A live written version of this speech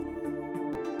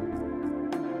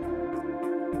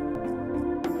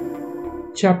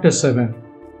Chapter 7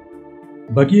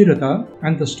 Bhageeratha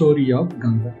and the Story of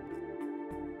Ganga.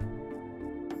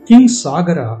 King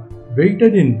Sagara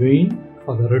waited in vain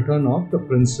for the return of the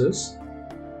princess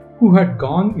who had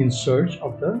gone in search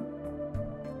of the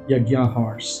Yajna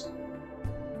horse.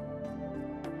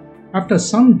 After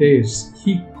some days,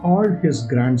 he called his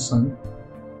grandson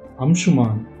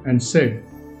Anshuman and said,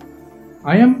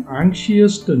 "I am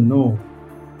anxious to know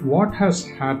what has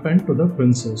happened to the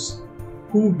princess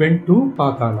who went to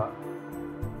Patala.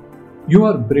 You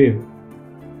are brave.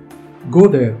 Go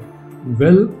there,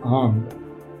 well armed,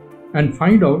 and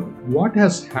find out what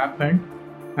has happened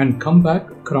and come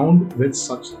back crowned with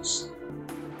success."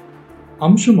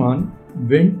 Anshuman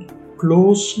went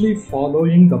closely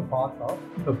following the path of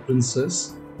the princess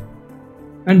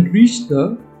and reached the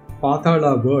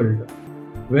Patala world,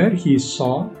 where he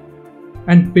saw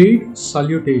and paid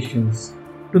salutations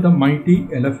to the mighty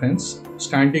elephants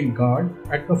standing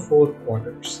guard at the four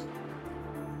quarters.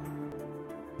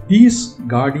 These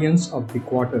guardians of the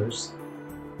quarters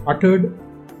uttered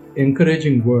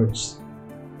encouraging words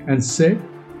and said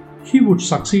he would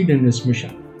succeed in his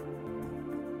mission.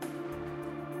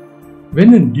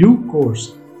 When in due course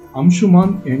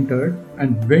Anshuman entered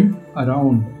and went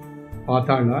around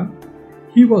Patala,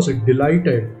 he was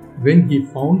delighted when he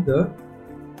found the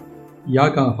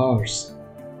Yajna horse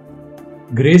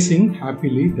grazing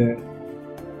happily there,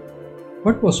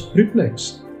 but was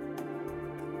perplexed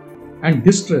and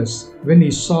distressed when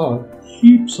he saw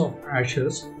heaps of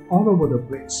ashes all over the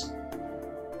place.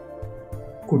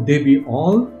 Could they be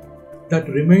all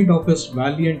that remained of his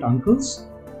valiant uncles?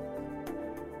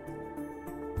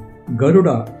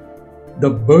 Garuda,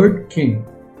 the bird king,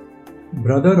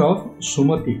 brother of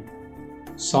Sumati,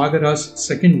 Sagara's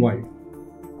second wife,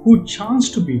 who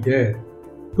chanced to be there,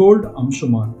 told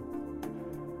Anshuman,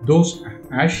 "Those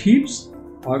ash heaps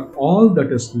are all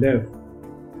that is left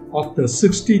of the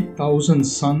 60,000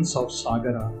 sons of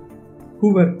Sagara who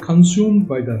were consumed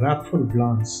by the wrathful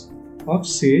glance of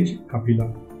sage Kapila.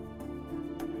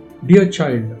 Dear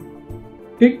child,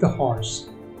 take the horse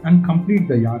and complete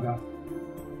the yaga.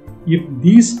 If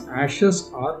these ashes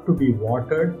are to be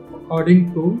watered according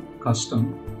to custom,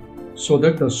 so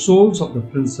that the souls of the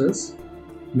princess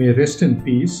may rest in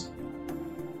peace,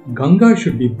 Ganga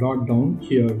should be brought down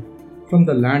here from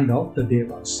the land of the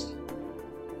Devas."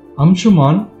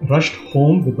 Anshuman rushed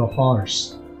home with the horse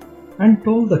and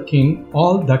told the king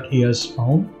all that he has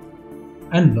found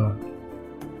and learned.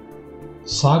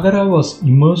 Sagara was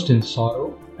immersed in sorrow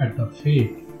at the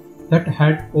fate that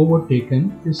had overtaken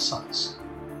his sons.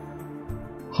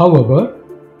 However,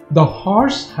 the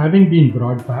horse having been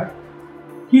brought back,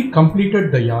 he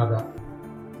completed the yaga.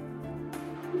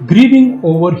 Grieving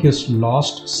over his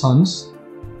lost sons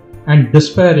and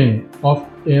despairing of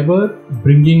ever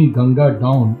bringing Ganga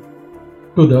down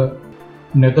to the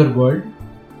netherworld,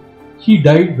 he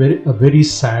died a very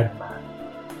sad man.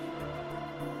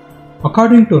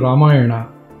 According to Ramayana,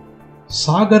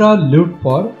 Sagara lived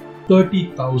for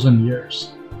 30,000 years.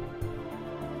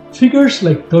 Figures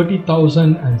like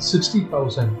 30,000 and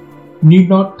 60,000 need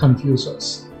not confuse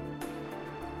us.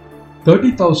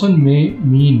 30,000 may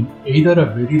mean either a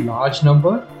very large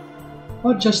number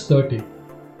or just 30.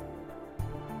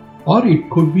 Or it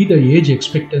could be the age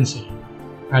expectancy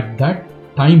at that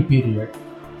time period.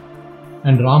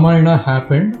 And Ramayana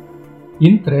happened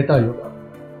in Treta Yuga.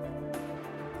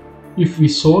 If we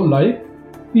so like,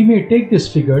 we may take these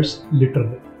figures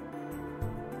literally.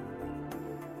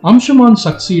 Anshuman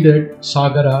succeeded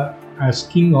Sagara as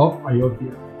king of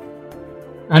Ayodhya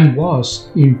and was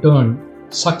in turn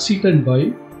succeeded by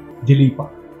Dilipa.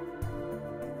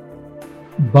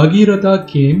 Bhageeratha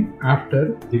came after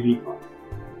Dilipa.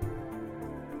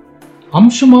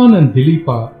 Anshuman and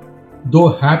Dilipa, though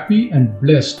happy and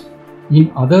blessed in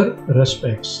other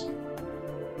respects,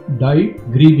 died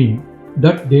grieving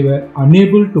that they were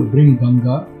unable to bring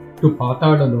Ganga to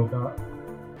Patala loka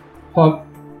for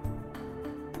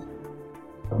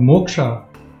moksha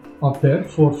of their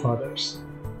forefathers.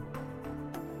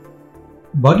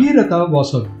 Bhageeratha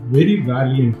was a very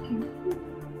valiant king.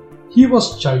 He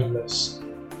was childless,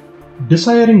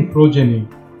 desiring progeny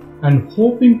and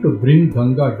hoping to bring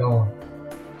Ganga down.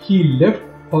 He left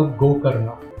for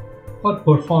Gokarna for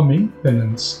performing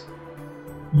penance,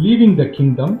 leaving the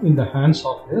kingdom in the hands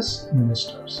of his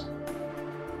ministers.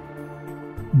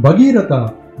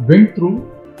 Bhageeratha went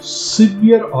through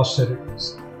severe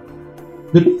austerities,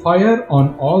 with fire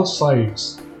on all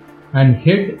sides and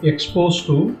head exposed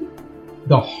to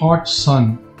the hot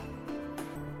sun,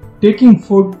 taking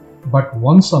food but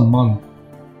once a month.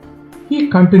 He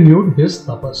continued his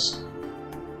tapas.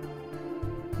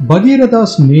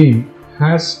 Bhageeratha's name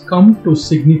has come to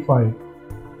signify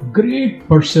great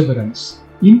perseverance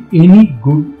in any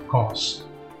good cause.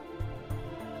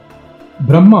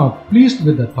 Brahma, pleased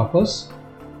with the tapas,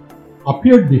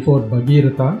 appeared before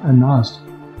Bhageeratha and asked,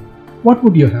 "What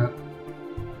would you have?"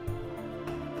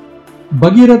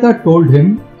 Bhageeratha told him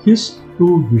his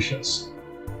two wishes.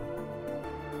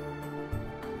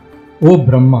 "O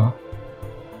Brahma,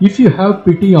 if you have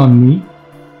pity on me,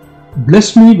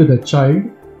 bless me with a child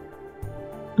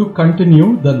to continue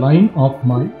the line of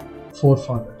my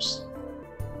forefathers."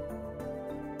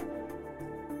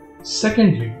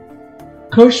 Secondly,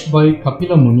 cursed by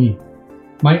Kapila Muni,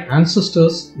 my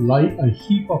ancestors lie a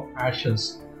heap of ashes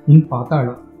in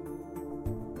Patala.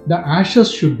 The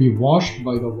ashes should be washed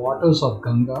by the waters of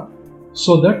Ganga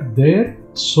so that their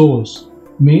souls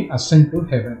may ascend to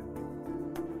heaven.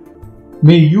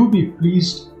 May you be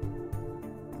pleased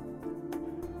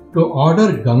to order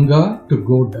Ganga to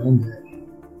go down there.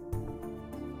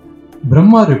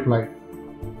 Brahma replied,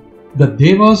 "The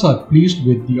Devas are pleased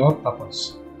with your tapas.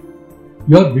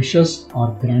 Your wishes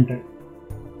are granted.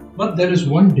 But there is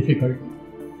one difficulty.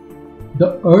 The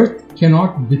earth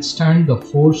cannot withstand the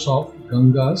force of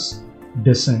Ganga's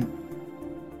descent.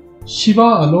 Shiva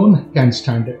alone can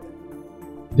stand it.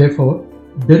 Therefore,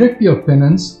 direct your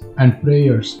penance and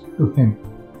prayers to him."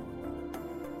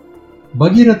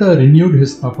 Bhageeratha renewed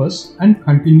his tapas and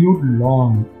continued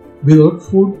long without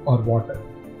food or water,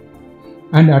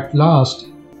 and at last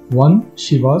won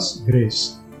Shiva's grace.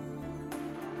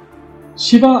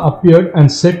 Shiva appeared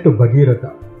and said to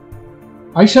Bhageeratha,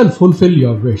 "I shall fulfill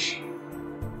your wish.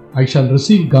 I shall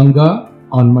receive Ganga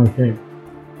on my head.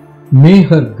 May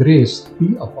her grace be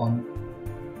upon me."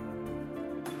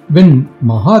 When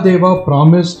Mahadeva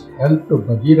promised help to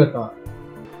Bhageeratha,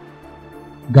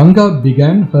 Ganga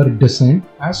began her descent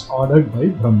as ordered by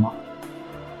Brahma.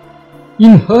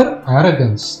 In her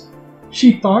arrogance, she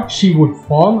thought she would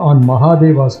fall on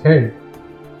Mahadeva's head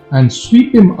and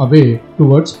sweep him away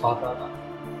towards Patala.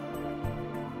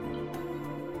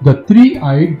 The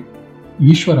three-eyed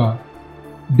Ishvara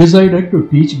decided to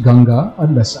teach Ganga a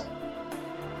lesson,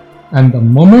 and the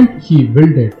moment he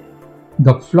willed it,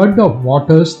 the flood of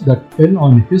waters that fell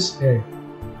on his head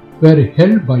were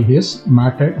held by his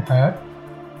matted hair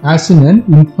as in an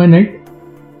infinite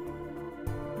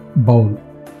bowl.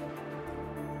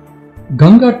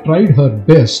 Ganga tried her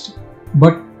best,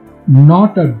 but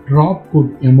not a drop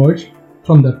could emerge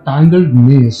from the tangled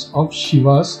maze of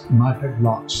Shiva's matted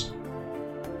locks.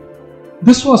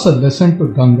 This was a lesson to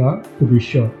Ganga, to be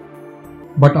sure,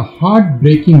 but a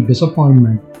heart-breaking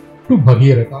disappointment to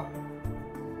Bhageeratha.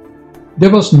 There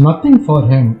was nothing for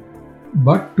him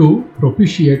but to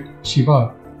propitiate Shiva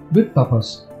with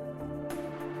tapas.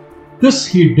 This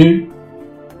he did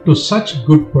to such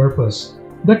good purpose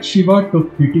that Shiva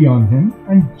took pity on him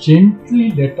and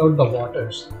gently let out the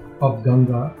waters of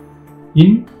Ganga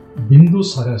in Bindu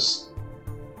Saras,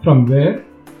 from where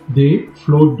they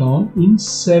flowed down in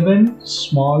 7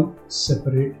 small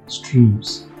separate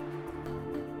streams.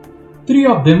 3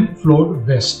 of them flowed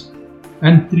west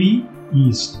and 3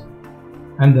 east,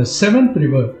 and the 7th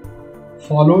river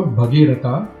followed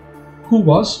Bhageeratha, who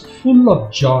was full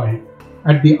of joy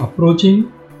at the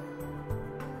approaching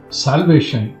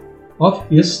salvation of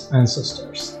his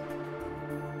ancestors.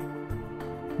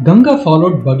 Ganga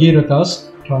followed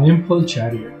Bhageeratha's triumphal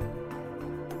chariot.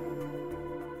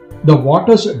 The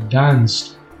waters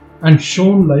danced and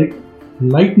shone like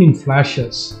lightning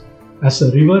flashes as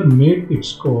the river made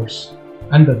its course,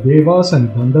 and the Devas and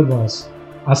Gandharvas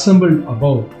assembled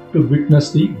above to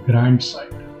witness the grand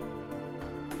sight.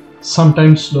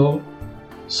 Sometimes slow,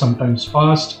 sometimes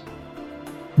fast,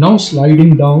 now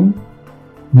sliding down,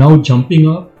 now jumping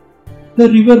up, the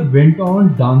river went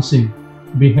on dancing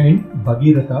behind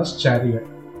Bhageeratha's chariot,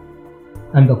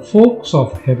 and the folks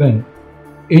of heaven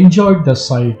enjoyed the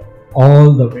sight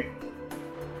all the way.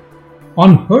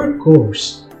 On her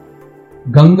course,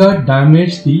 Ganga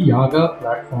damaged the Yaga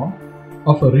platform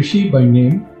of a rishi by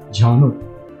name Jhanu.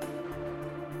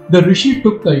 The rishi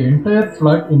took the entire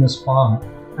flood in his palm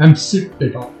and sipped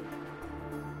it off.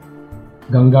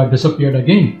 Ganga disappeared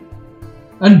again,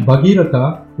 and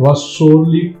Bhageeratha was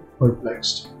sorely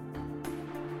perplexed.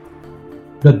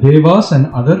 The Devas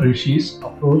and other rishis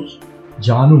approached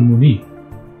Jhanu Muni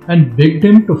and begged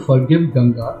him to forgive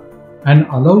Ganga and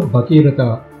allow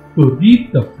Bhageeratha to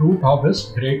reap the fruit of his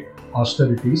great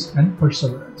austerities and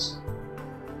perseverance.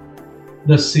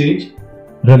 The sage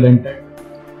relented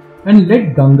and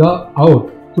let Ganga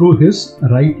out through his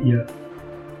right ear.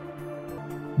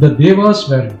 The Devas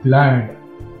were glad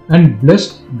and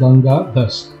blessed Ganga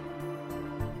thus: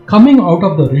 "Coming out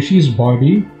of the rishi's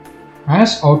body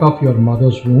as out of your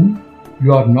mother's womb,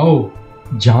 You are now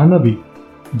Jahnavi,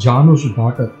 Janu's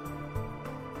daughter.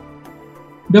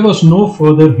 There was no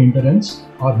further hindrance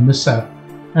or mishap,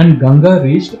 and Ganga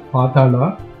reached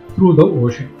Patala through the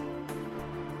ocean.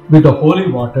 With the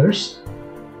holy waters,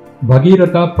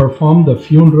 Bhageeratha performed the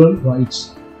funeral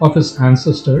rites of his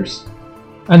ancestors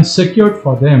and secured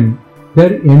for them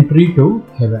their entry to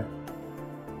heaven.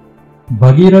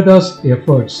 Bhageeratha's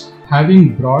efforts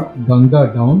having brought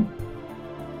Ganga down,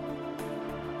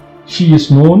 she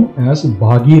is known as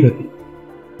Bhageerathi.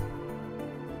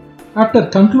 After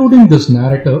concluding this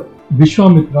narrative,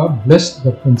 Vishwamitra blessed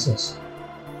the princess.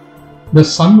 The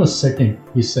sun was setting,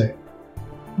 he said.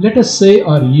 Let us say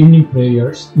our evening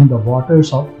prayers in the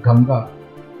waters of Ganga,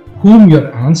 whom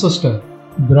your ancestor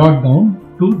brought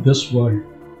down to this world.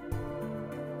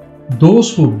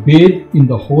 Those who bathe in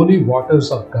the holy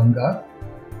waters of Ganga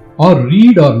or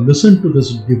read or listen to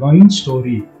this divine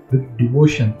story with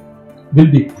devotion will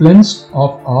be cleansed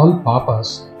of all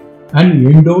papas and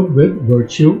endowed with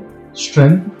virtue,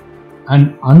 strength,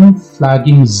 and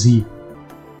unflagging zeal.